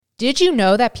Did you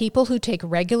know that people who take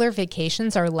regular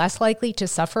vacations are less likely to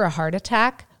suffer a heart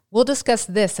attack? We'll discuss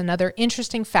this and other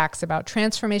interesting facts about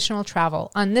transformational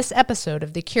travel on this episode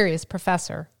of The Curious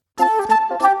Professor.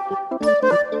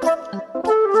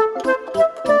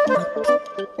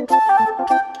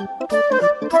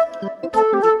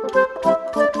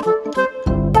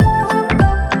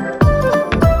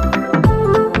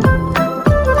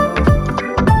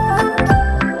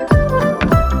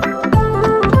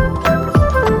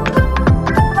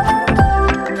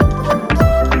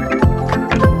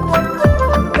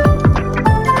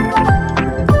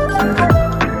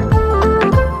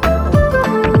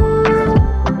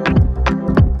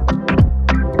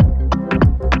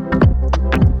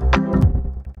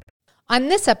 On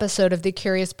this episode of The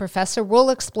Curious Professor, we'll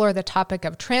explore the topic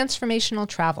of transformational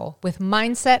travel with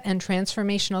mindset and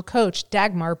transformational coach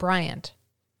Dagmar Bryant.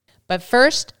 But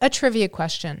first, a trivia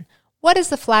question. What is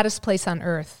the flattest place on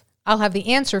Earth? I'll have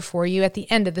the answer for you at the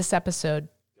end of this episode.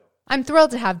 I'm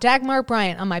thrilled to have Dagmar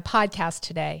Bryant on my podcast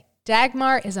today.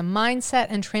 Dagmar is a mindset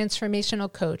and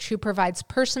transformational coach who provides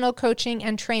personal coaching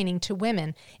and training to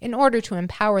women in order to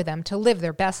empower them to live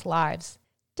their best lives.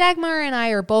 Dagmar and I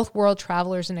are both world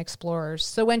travelers and explorers,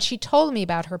 so when she told me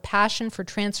about her passion for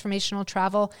transformational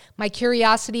travel, my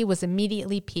curiosity was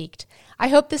immediately piqued. I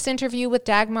hope this interview with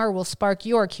Dagmar will spark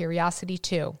your curiosity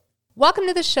too. Welcome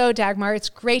to the show, Dagmar. It's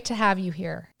great to have you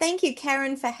here. Thank you,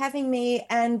 Karen, for having me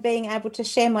and being able to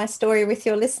share my story with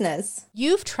your listeners.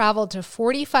 You've traveled to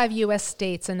 45 U.S.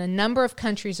 states and a number of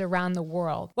countries around the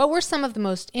world. What were some of the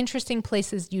most interesting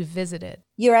places you visited?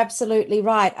 You're absolutely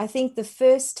right. I think the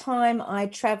first time I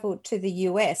traveled to the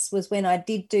US was when I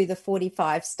did do the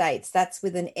 45 states. That's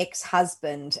with an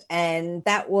ex-husband. And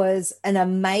that was an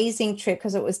amazing trip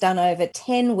because it was done over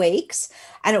 10 weeks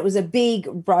and it was a big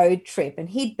road trip. And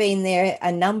he'd been there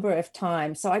a number of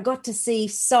times. So I got to see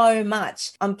so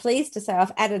much. I'm pleased to say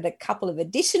I've added a couple of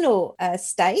additional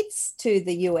states to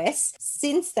the US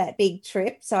since that big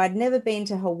trip. So I'd never been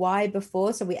to Hawaii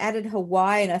before. So we added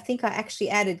Hawaii, and I think I actually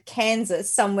added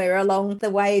Kansas somewhere along the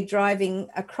way driving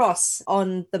across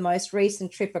on the most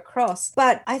recent trip across.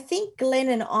 But I think Glenn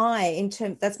and I,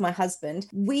 that's my husband,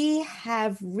 we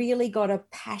have really got a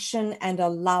passion and a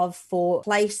love for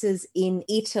places in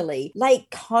Italy. Lake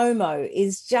Como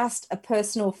is just a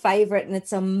personal favorite and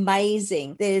it's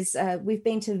amazing. We've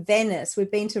been to Venice,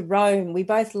 we've been to Rome, we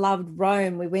both loved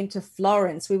Rome, we went to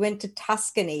Florence, we went to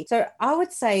Tuscany. So I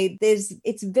would say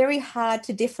it's very hard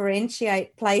to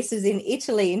differentiate places in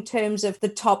Italy in terms of the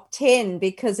top 10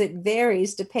 because it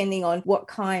varies depending on what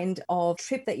kind of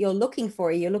trip that you're looking for.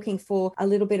 Are you looking for a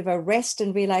little bit of a rest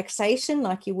and relaxation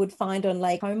like you would find on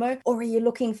Lake Como, or are you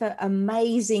looking for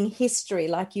amazing history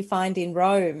like you find in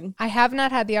Rome? I have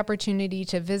not had the opportunity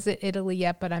to visit Italy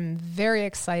yet, but I'm very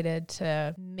excited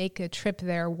to make a trip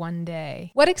there one day.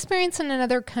 What experience in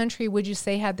another country would you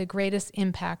say had the greatest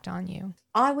impact on you?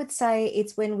 I would say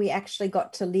it's when we actually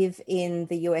got to live in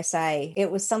the USA.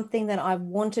 It was something that I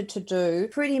wanted to do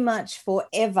pretty much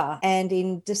forever. And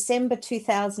in December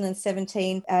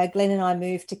 2017, Glenn and I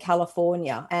moved to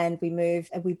California, and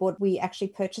we actually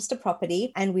purchased a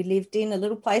property and we lived in a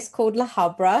little place called La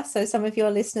Habra. So some of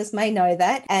your listeners may know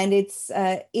that. And it's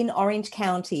in Orange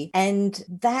County. And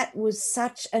that was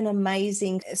such an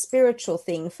amazing spiritual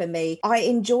thing for me. I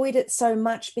enjoyed it so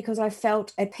much because I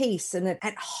felt at peace and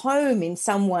at home in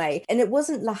some way. And it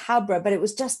wasn't La Habra, but it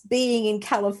was just being in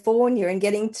California and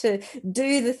getting to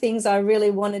do the things I really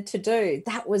wanted to do.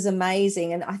 That was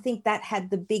amazing. And I think that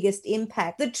had the biggest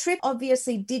impact. The trip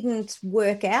obviously didn't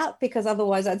work out because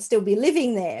otherwise I'd still be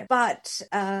living there. But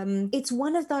it's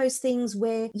one of those things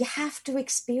where you have to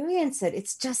experience it.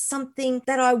 It's just something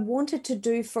that I wanted to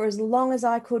do for as long as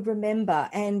I could remember.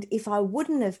 And if I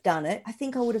wouldn't have done it, I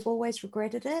think I would have always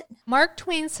regretted it. Mark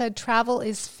Twain said travel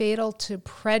is fatal to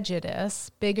prejudice,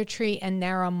 bigotry, and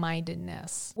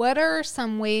narrow-mindedness. What are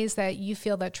some ways that you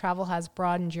feel that travel has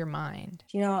broadened your mind?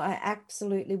 You know, I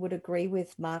absolutely would agree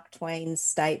with Mark Twain's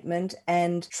statement,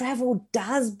 and travel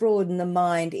does broaden the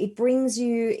mind. It brings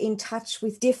you in touch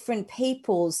with different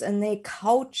peoples and their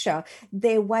culture,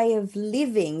 their way of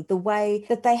living, the way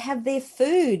that they have their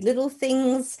food. Little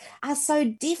things are so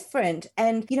different.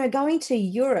 And, you know, going to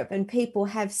Europe and people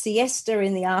have siesta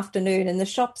in the afternoon and the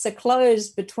shops are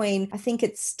closed between, I think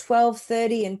it's 12:30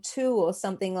 12:30 and 2 or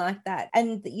something like that,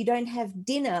 and you don't have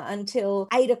dinner until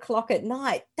 8 o'clock at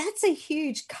night. That's a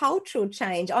huge cultural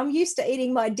change. I'm used to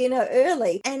eating my dinner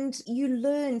early, and you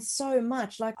learn so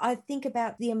much. Like, I think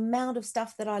about the amount of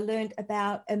stuff that I learned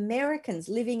about Americans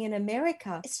living in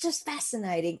America. It's just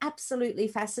fascinating, absolutely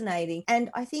fascinating. And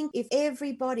I think if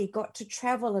everybody got to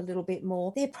travel a little bit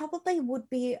more, there probably would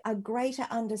be a greater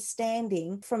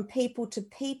understanding from people to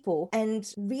people,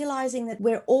 and realizing that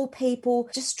we're all people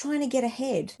just trying to get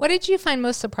ahead. What did you find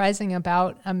most surprising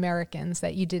about Americans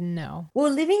that you didn't know?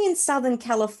 Well, living in Southern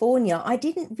California, I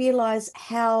didn't realize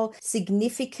how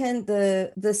significant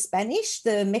the Spanish,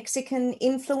 the Mexican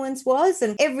influence was,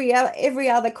 and every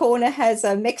other corner has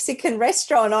a Mexican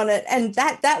restaurant on it, and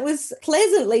that was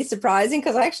pleasantly surprising,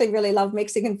 because I actually really love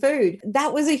Mexican food.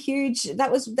 That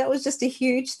was just a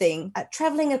huge thing.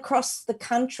 Traveling across the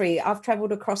country, I've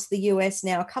traveled across the US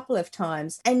now a couple of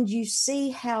times, and you see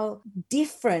how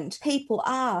different people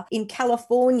are in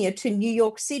California to New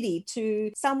York City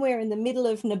to somewhere in the middle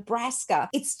of Nebraska.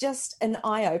 It's just an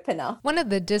eye-opener. One of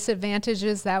the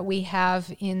disadvantages that we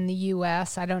have in the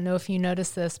U.S., I don't know if you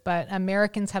notice this, but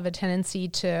Americans have a tendency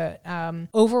to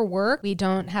overwork. We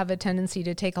don't have a tendency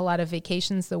to take a lot of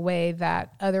vacations the way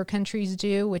that other countries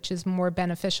do, which is more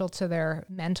beneficial to their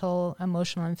mental,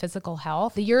 emotional, and physical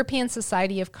health. The European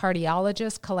Society of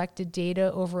Cardiologists collected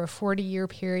data over a 40-year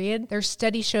period. Their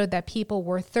study showed that people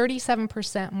were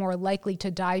 37% more likely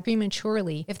to die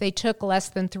prematurely if they took less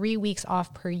than 3 weeks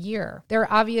off per year. There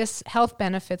are obvious health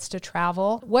benefits to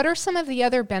travel. What are some of the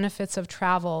other benefits of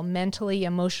travel mentally,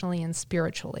 emotionally, and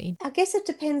spiritually? I guess it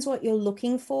depends what you're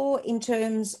looking for in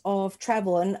terms of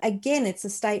travel. And again, it's a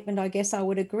statement I guess I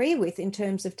would agree with in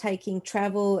terms of taking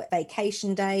travel,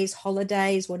 vacation days,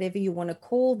 holidays, whatever you want to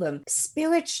call them.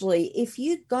 Spiritually, if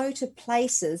you go to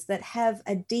places that have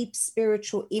a deep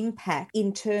spiritual impact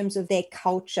in terms of their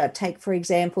culture, take, for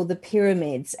example, the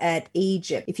pyramids at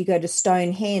Egypt. If you go to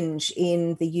Stonehenge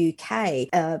in the UK,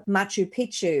 Machu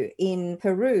Picchu in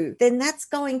Peru, then that's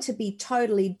going to be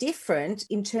totally different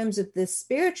in terms of the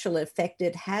spiritual effect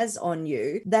it has on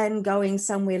you than going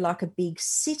somewhere like a big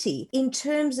city. In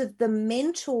terms of the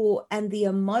mental and the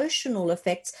emotional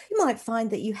effects, you might find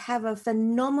that you have a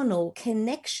phenomenal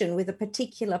connection with a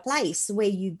particular place where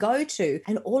you go to,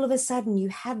 and all of a sudden you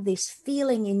have this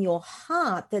feeling in your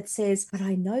heart that says, but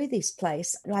I know this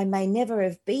place. I may never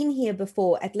have been here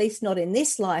before, at least not in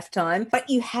this lifetime, but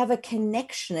you have a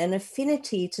connection, an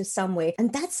affinity to somewhere.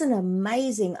 And that's an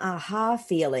amazing aha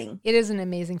feeling. It is an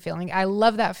amazing feeling. I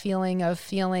love that feeling of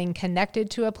feeling connected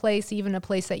to a place, even a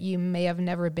place that you may have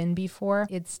never been before.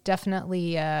 It's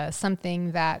definitely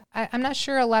something that I'm not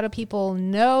sure a lot of people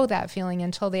know that feeling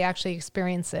until they actually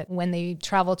experience it when they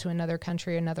travel to another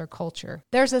country, another culture.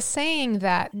 There's a saying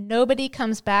that nobody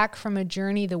comes back from a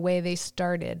journey the way they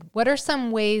started. What are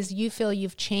some ways you feel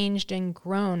you've changed and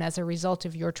grown as a result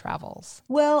of your travels?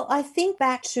 Well, I think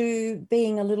back to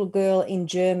being a little girl in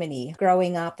Germany,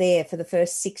 growing up there for the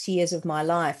first 6 years of my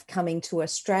life, coming to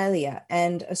Australia,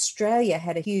 and Australia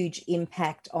had a huge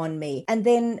impact on me. And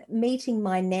then meeting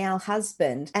my now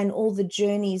husband and all the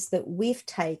journeys that we've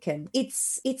taken,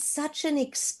 it's such an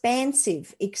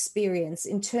expansive experience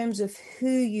in terms of who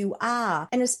you are.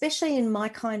 And especially in my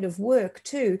kind of work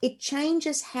too, it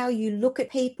changes how you look at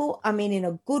people, I mean, in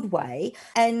a good way,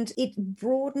 and it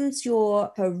broadens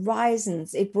your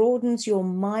horizons. It broadens your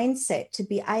mindset to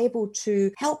be able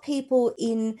to help people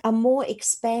in a more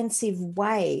expansive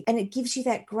way. And it gives you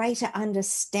that greater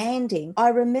understanding. I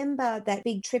remember that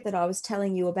big trip that I was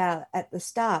telling you about at the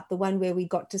start, the one where we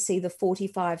got to see the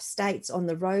 45 states on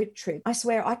the road trip. I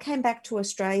swear I came back to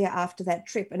Australia after that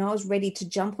trip and I was ready to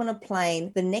jump on a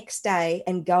plane the next day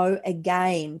and go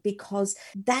again, because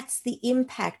that's the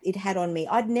impact it had on me.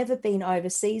 I'd never been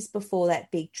overseas before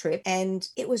that big trip, and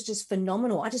it was just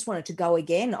phenomenal. I just wanted to go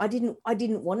again. I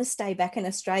didn't want to stay back in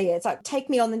Australia. It's like, take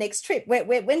me on the next trip.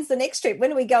 When's the next trip?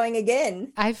 When are we going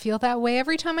again? I feel that way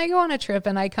every time I go on a trip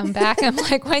and I come back. I'm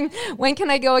like, when can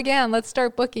I go again? Let's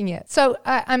start booking it. So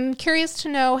I'm curious to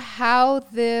know how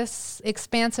this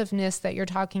expansiveness that you're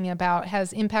talking about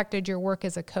has impacted your work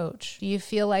as a coach. Do you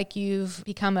feel like you've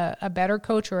become a better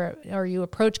coach, or you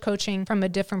approach coaching from a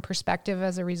different perspective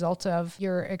as a result of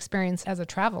your experience as a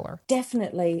traveler?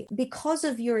 Definitely, because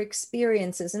of your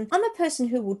experiences. And I'm a person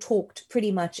who will talk to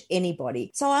pretty much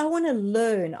anybody. So I want to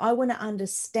learn. I want to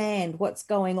understand what's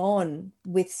going on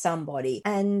with somebody.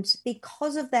 And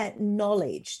because of that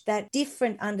knowledge, that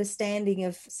different understanding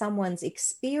of someone's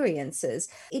experiences,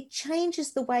 it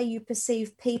changes the way you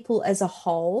perceive people as a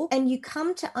whole. And you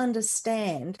come to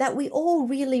understand that we all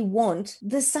really want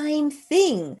the same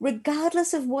thing,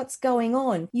 regardless of what's going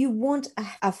on. You want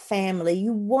a family. family,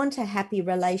 you want a happy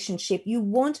relationship, you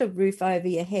want a roof over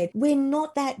your head. We're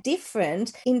not that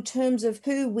different in terms of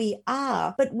who we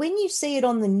are. But when you see it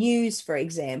on the news, for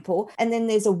example, and then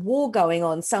there's a war going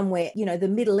on somewhere, the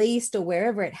Middle East or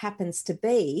wherever it happens to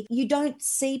be, you don't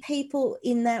see people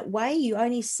in that way. You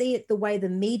only see it the way the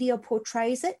media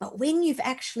portrays it. But when you've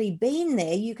actually been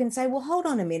there, you can say, well, hold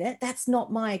on a minute, that's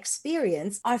not my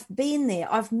experience. I've been there,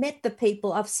 I've met the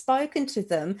people, I've spoken to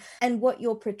them, and what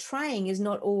you're portraying is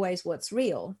not always what's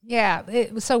real. Yeah.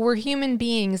 So we're human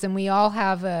beings and we all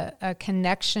have a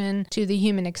connection to the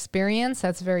human experience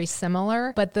that's very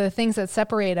similar. But the things that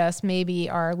separate us maybe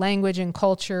our language and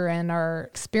culture and our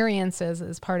experiences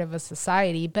as part of a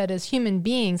society. But as human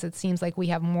beings, it seems like we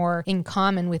have more in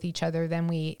common with each other than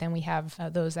we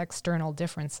have those external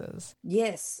differences.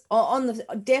 Yes,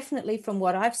 definitely from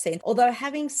what I've seen. Although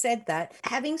having said that,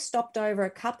 having stopped over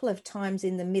a couple of times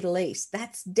in the Middle East,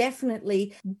 that's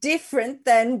definitely different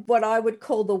than what I would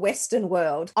call the Western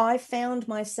world. I found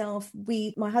myself,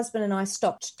 my husband and I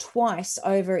stopped twice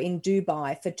over in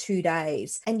Dubai for 2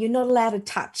 days, and you're not allowed to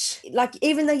touch. Like,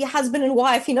 even though you're husband and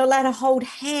wife, you're not allowed to hold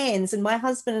hands. And my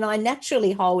husband and I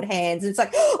naturally hold hands. It's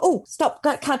like, oh, stop,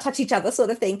 can't touch each other, sort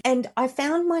of thing. And I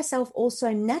found myself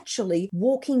also naturally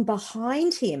walking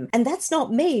behind him. And that's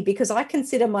not me, because I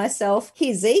consider myself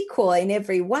his equal in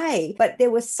every way. But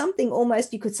there was something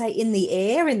almost, you could say, in the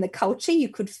air, in the culture, you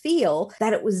could feel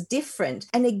that it was different.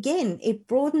 And again, it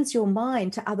broadens your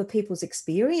mind to other people's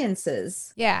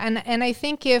experiences. Yeah. And I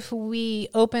think if we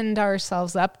opened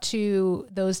ourselves up to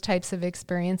those types of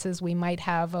experiences, we might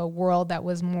have a world that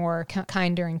was more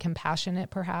kinder and compassionate,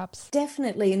 perhaps.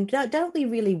 Definitely. And don't we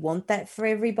really want that for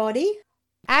everybody?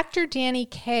 Actor Danny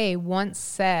Kaye once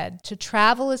said, "To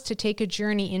travel is to take a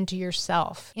journey into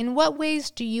yourself." In what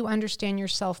ways do you understand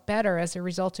yourself better as a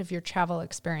result of your travel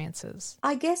experiences?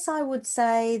 I guess I would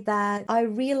say that I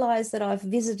realize that I've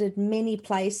visited many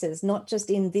places, not just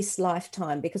in this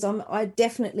lifetime, because I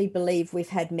definitely believe we've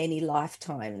had many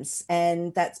lifetimes.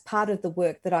 And that's part of the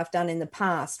work that I've done in the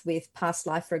past with past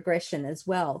life regression as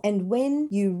well. And when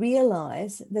you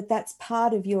realize that that's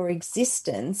part of your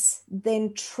existence,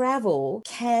 then travel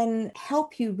can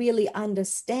help you really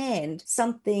understand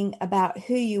something about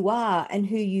who you are and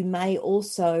who you may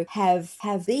also have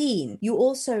been. You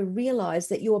also realize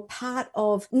that you're part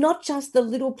of not just the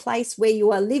little place where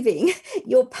you are living,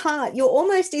 you're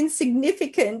almost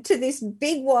insignificant to this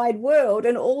big wide world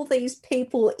and all these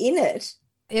people in it.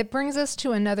 It brings us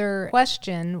to another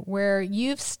question where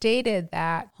you've stated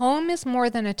that home is more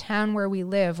than a town where we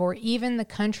live or even the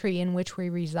country in which we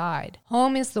reside.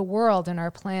 Home is the world and our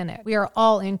planet. We are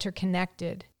all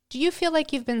interconnected. Do you feel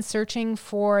like you've been searching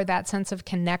for that sense of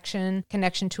connection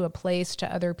to a place,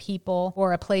 to other people,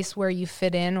 or a place where you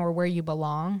fit in or where you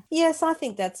belong? Yes, I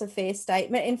think that's a fair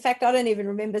statement. In fact, I don't even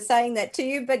remember saying that to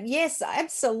you, but yes,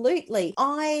 absolutely.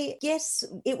 I guess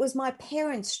it was my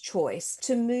parents' choice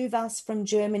to move us from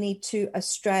Germany to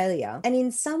Australia. And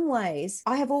in some ways,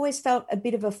 I have always felt a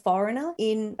bit of a foreigner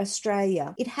in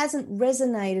Australia. It hasn't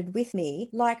resonated with me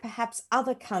like perhaps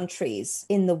other countries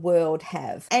in the world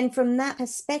have. And from that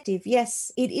perspective,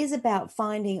 yes, it is about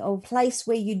finding a place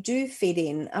where you do fit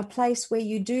in, a place where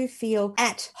you do feel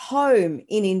at home,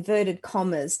 in inverted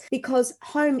commas, because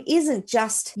home isn't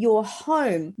just your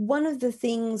home. One of the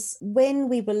things, when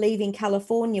we were leaving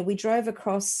California, we drove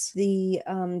across the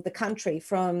country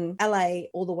from LA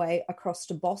all the way across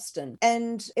to Boston.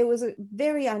 And it was a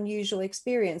very unusual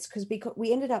experience because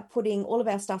we ended up putting all of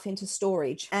our stuff into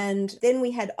storage. And then we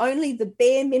had only the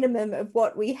bare minimum of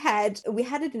what we had. We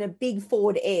had it in a big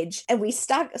Ford Edge, and we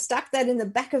stuck that in the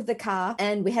back of the car,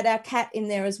 and we had our cat in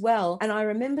there as well. And I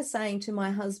remember saying to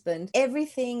my husband,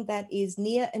 everything that is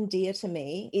near and dear to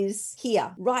me is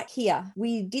here, right here.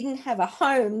 We didn't have a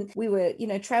home. We were,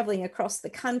 traveling across the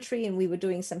country and we were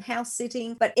doing some house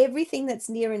sitting, but everything that's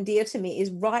near and dear to me is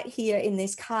right here in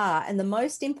this car. And the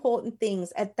most important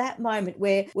things at that moment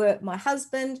were my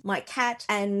husband, my cat,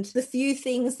 and the few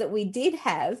things that we did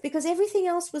have, because everything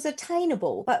else was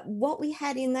attainable. But what we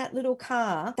had in that little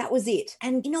car, that was it.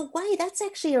 And in a way, that's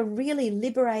actually a really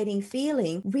liberating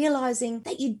feeling, realizing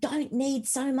that you don't need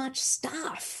so much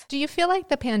stuff. Do you feel like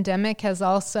the pandemic has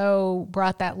also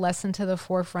brought that lesson to the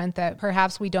forefront that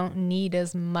perhaps we don't need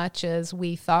as much as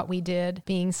we thought we did,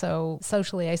 being so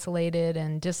socially isolated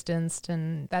and distanced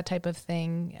and that type of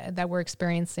thing that we're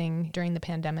experiencing during the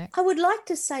pandemic? I would like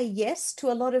to say yes to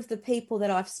a lot of the people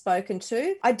that I've spoken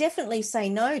to. I definitely say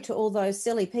no to all those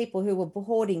silly people who were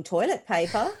hoarding toilet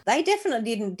paper. They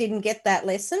definitely didn't get that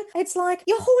lesson. It's like,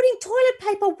 you're hoarding toilet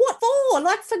paper, what for?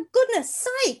 Like, for goodness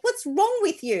sake, what's wrong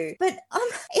with you? But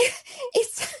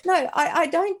no, I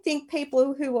don't think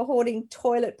people who were hoarding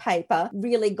toilet paper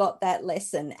really got that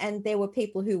lesson. And there were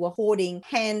people who were hoarding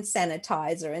hand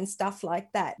sanitizer and stuff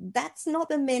like that. That's not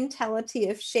the mentality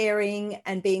of sharing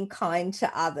and being kind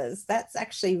to others. That's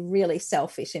actually really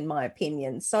selfish, in my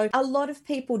opinion. So a lot of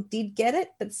people did get it,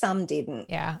 but some didn't.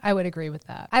 Yeah, I would agree with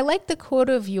that. I like the quote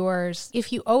of yours,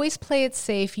 if you always play it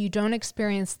safe, you don't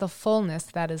experience the fullness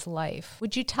that is life.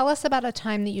 Would you tell us about a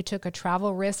time that you took a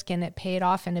travel risk and it paid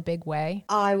off in a big way?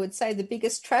 I would say the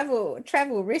biggest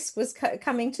travel risk was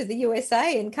coming to the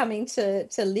USA and coming to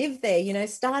live there. You know,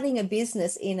 starting a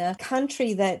business in a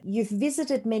country that you've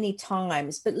visited many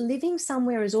times, but living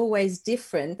somewhere is always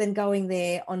different than going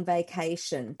there on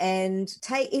vacation. And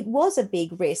it was a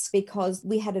big risk because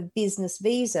we had a business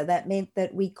visa. That meant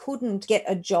that we couldn't get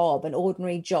a job, an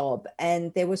ordinary job,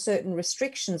 and there were certain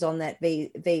restrictions on that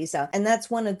visa. And that's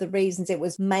one of the reasons it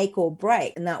was make or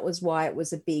break, and that was why it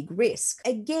was a big risk.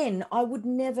 Again, I would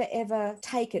never ever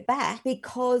take it back,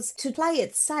 because to play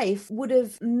it safe would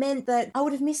have meant that I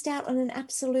would have missed out on an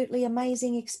absolutely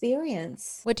amazing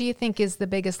experience. What do you think is the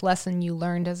biggest lesson you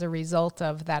learned as a result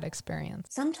of that experience?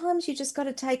 Sometimes you just got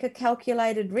to take a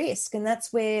calculated risk, and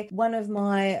that's where one of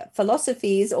my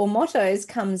philosophies or mottos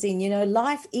comes in. You know,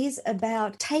 life is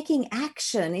about taking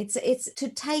action. It's to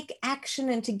take action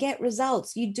and to get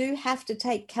results. You do have to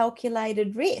take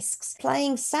calculated risks.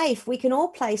 Playing safe, we can all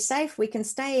play safe. We can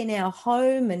stay in our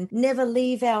home and never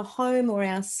leave our home or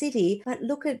our city, but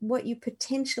look at what you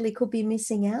potentially could be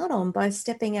missing out on by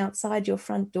stepping outside your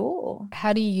front door.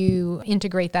 How do you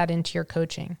integrate that into your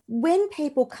coaching? When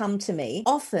people come to me,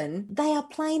 often they are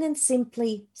plain and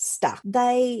simply stuck.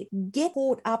 They get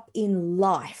caught up in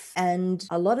life, and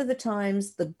a lot of the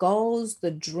times the goals,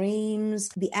 the dreams,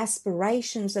 the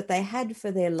aspirations that they had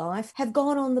for their life have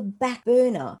gone on the back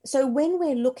burner. So when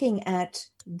we're looking at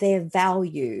their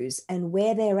values and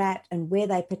where they're at and where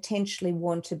they potentially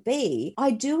want to be, I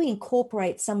do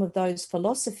incorporate some of those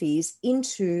philosophies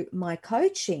into my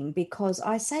coaching, because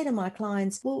I say to my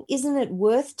clients, well, isn't it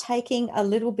worth taking a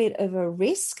little bit of a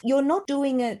risk? You're not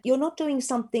doing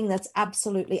something that's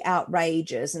absolutely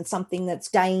outrageous and something that's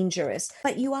dangerous,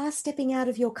 but you are stepping out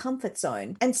of your comfort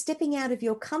zone, and stepping out of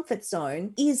your comfort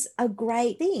zone is a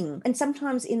great thing. And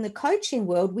sometimes in the coaching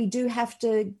world, we do have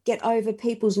to get over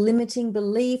people's limiting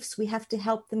beliefs. We have to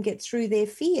help them get through their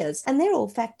fears. And they're all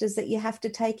factors that you have to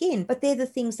take in, but they're the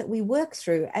things that we work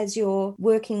through as you're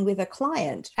working with a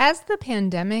client. As the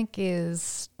pandemic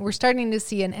we're starting to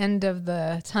see an end of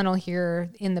the tunnel here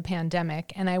in the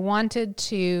pandemic. And I wanted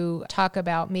to talk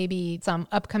about maybe some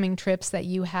upcoming trips that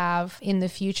you have in the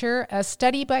future. A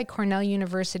study by Cornell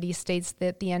University states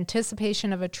that the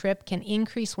anticipation of a trip can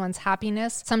increase one's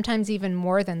happiness, sometimes even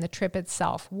more than the trip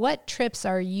itself. What trips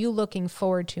are you looking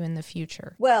forward to in the future?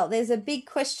 Well, there's a big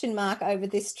question mark over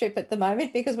this trip at the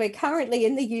moment, because we're currently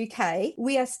in the UK.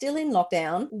 We are still in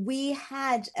lockdown. We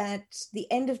had at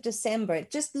the end of December,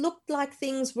 it just looked like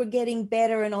things were getting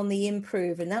better and on the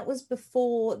improve. And that was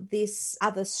before this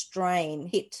other strain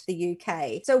hit the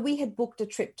UK. So we had booked a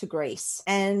trip to Greece.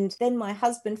 And then my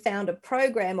husband found a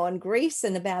program on Greece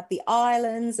and about the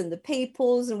islands and the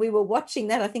peoples. And we were watching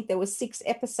that. I think there were 6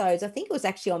 episodes. I think it was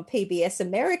actually on PBS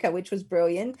America, which was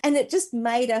brilliant. And it just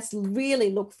made us really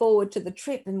look forward to the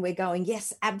trip, and we're going,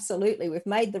 yes, absolutely, we've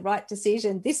made the right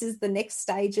decision. This is the next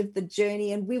stage of the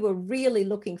journey, and we were really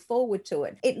looking forward to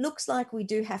it. It looks like we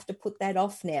do have to put that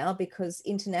off now, because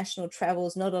international travel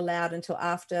is not allowed until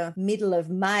after middle of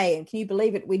May, and can you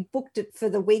believe it, we'd booked it for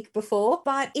the week before.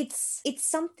 But it's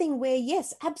something where,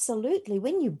 yes, absolutely,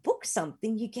 when you book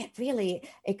something, you get really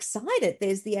excited.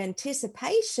 There's the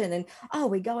anticipation, and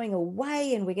we're going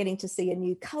away and we're getting to see a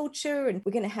new culture, and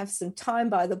we're going to have some time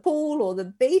by the pool or the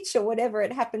beach or whatever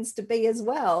it happens to be as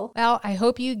well. Well, I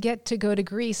hope you get to go to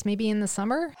Greece, maybe in the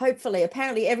summer. Hopefully.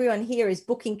 Apparently everyone here is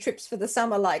booking trips for the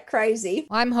summer like crazy.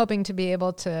 Well, I'm hoping to be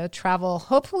able to travel,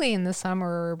 hopefully in the summer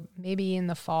or maybe in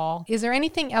the fall. Is there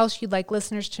anything else you'd like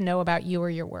listeners to know about you or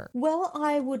your work? Well,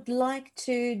 I would like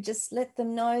to just let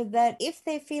them know that if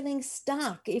they're feeling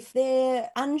stuck, if they're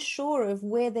unsure of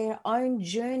where their own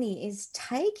journey is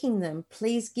taking them,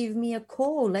 please give me a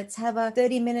call. Let's have a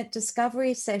 30-minute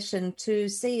discovery session to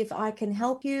see if I can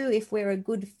help you, if we're a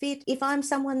good fit, if I'm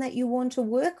someone that you want to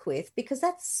work with, because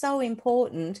that's so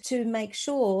important to make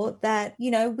sure that,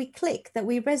 we click, that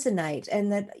we resonate,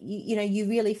 and that, you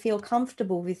really feel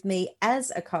comfortable with me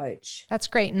as a coach. That's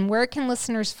great. And where can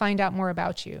listeners find out more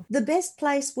about you? The best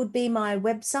place would be my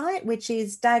website, which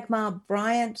is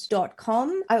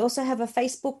dagmarbryant.com. I also have a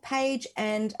Facebook page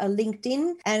and a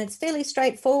LinkedIn, and it's fairly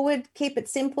straightforward. Keep it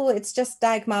simple. It's just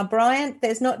Dagmar Bryant.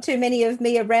 There's not too many of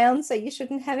me around, on, so you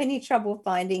shouldn't have any trouble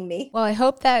finding me. Well, I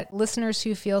hope that listeners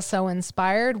who feel so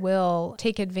inspired will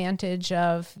take advantage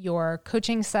of your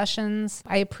coaching sessions.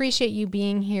 I appreciate you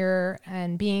being here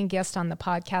and being a guest on the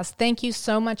podcast. Thank you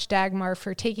so much, Dagmar,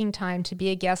 for taking time to be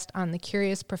a guest on the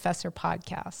Curious Professor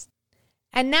podcast.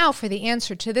 And now for the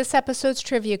answer to this episode's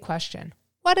trivia question.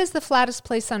 What is the flattest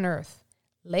place on Earth?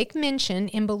 Lake Minchin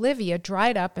in Bolivia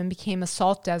dried up and became a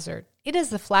salt desert. It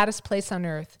is the flattest place on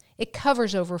Earth. It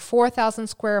covers over 4,000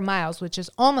 square miles, which is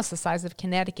almost the size of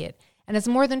Connecticut, and is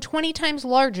more than 20 times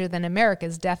larger than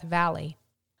America's Death Valley.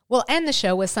 We'll end the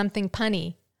show with something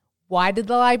punny. Why did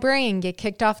the librarian get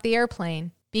kicked off the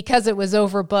airplane? Because it was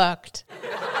overbooked.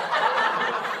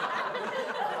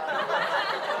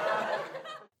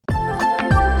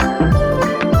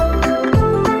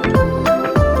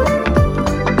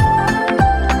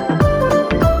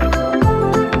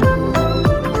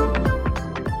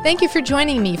 Thank you for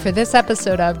joining me for this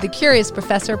episode of the Curious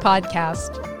Professor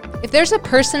podcast. If there's a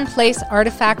person, place,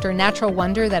 artifact, or natural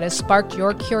wonder that has sparked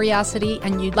your curiosity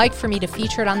and you'd like for me to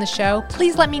feature it on the show,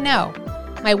 please let me know.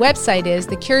 My website is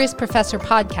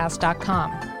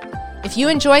thecuriousprofessorpodcast.com. If you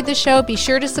enjoyed the show, be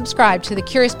sure to subscribe to the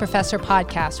Curious Professor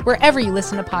podcast wherever you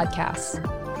listen to podcasts.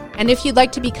 And if you'd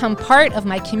like to become part of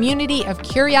my community of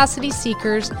curiosity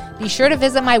seekers, be sure to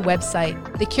visit my website,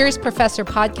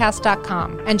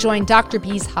 thecuriousprofessorpodcast.com, and join Dr.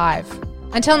 B's Hive.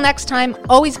 Until next time,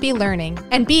 always be learning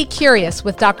and be curious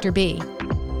with Dr. B.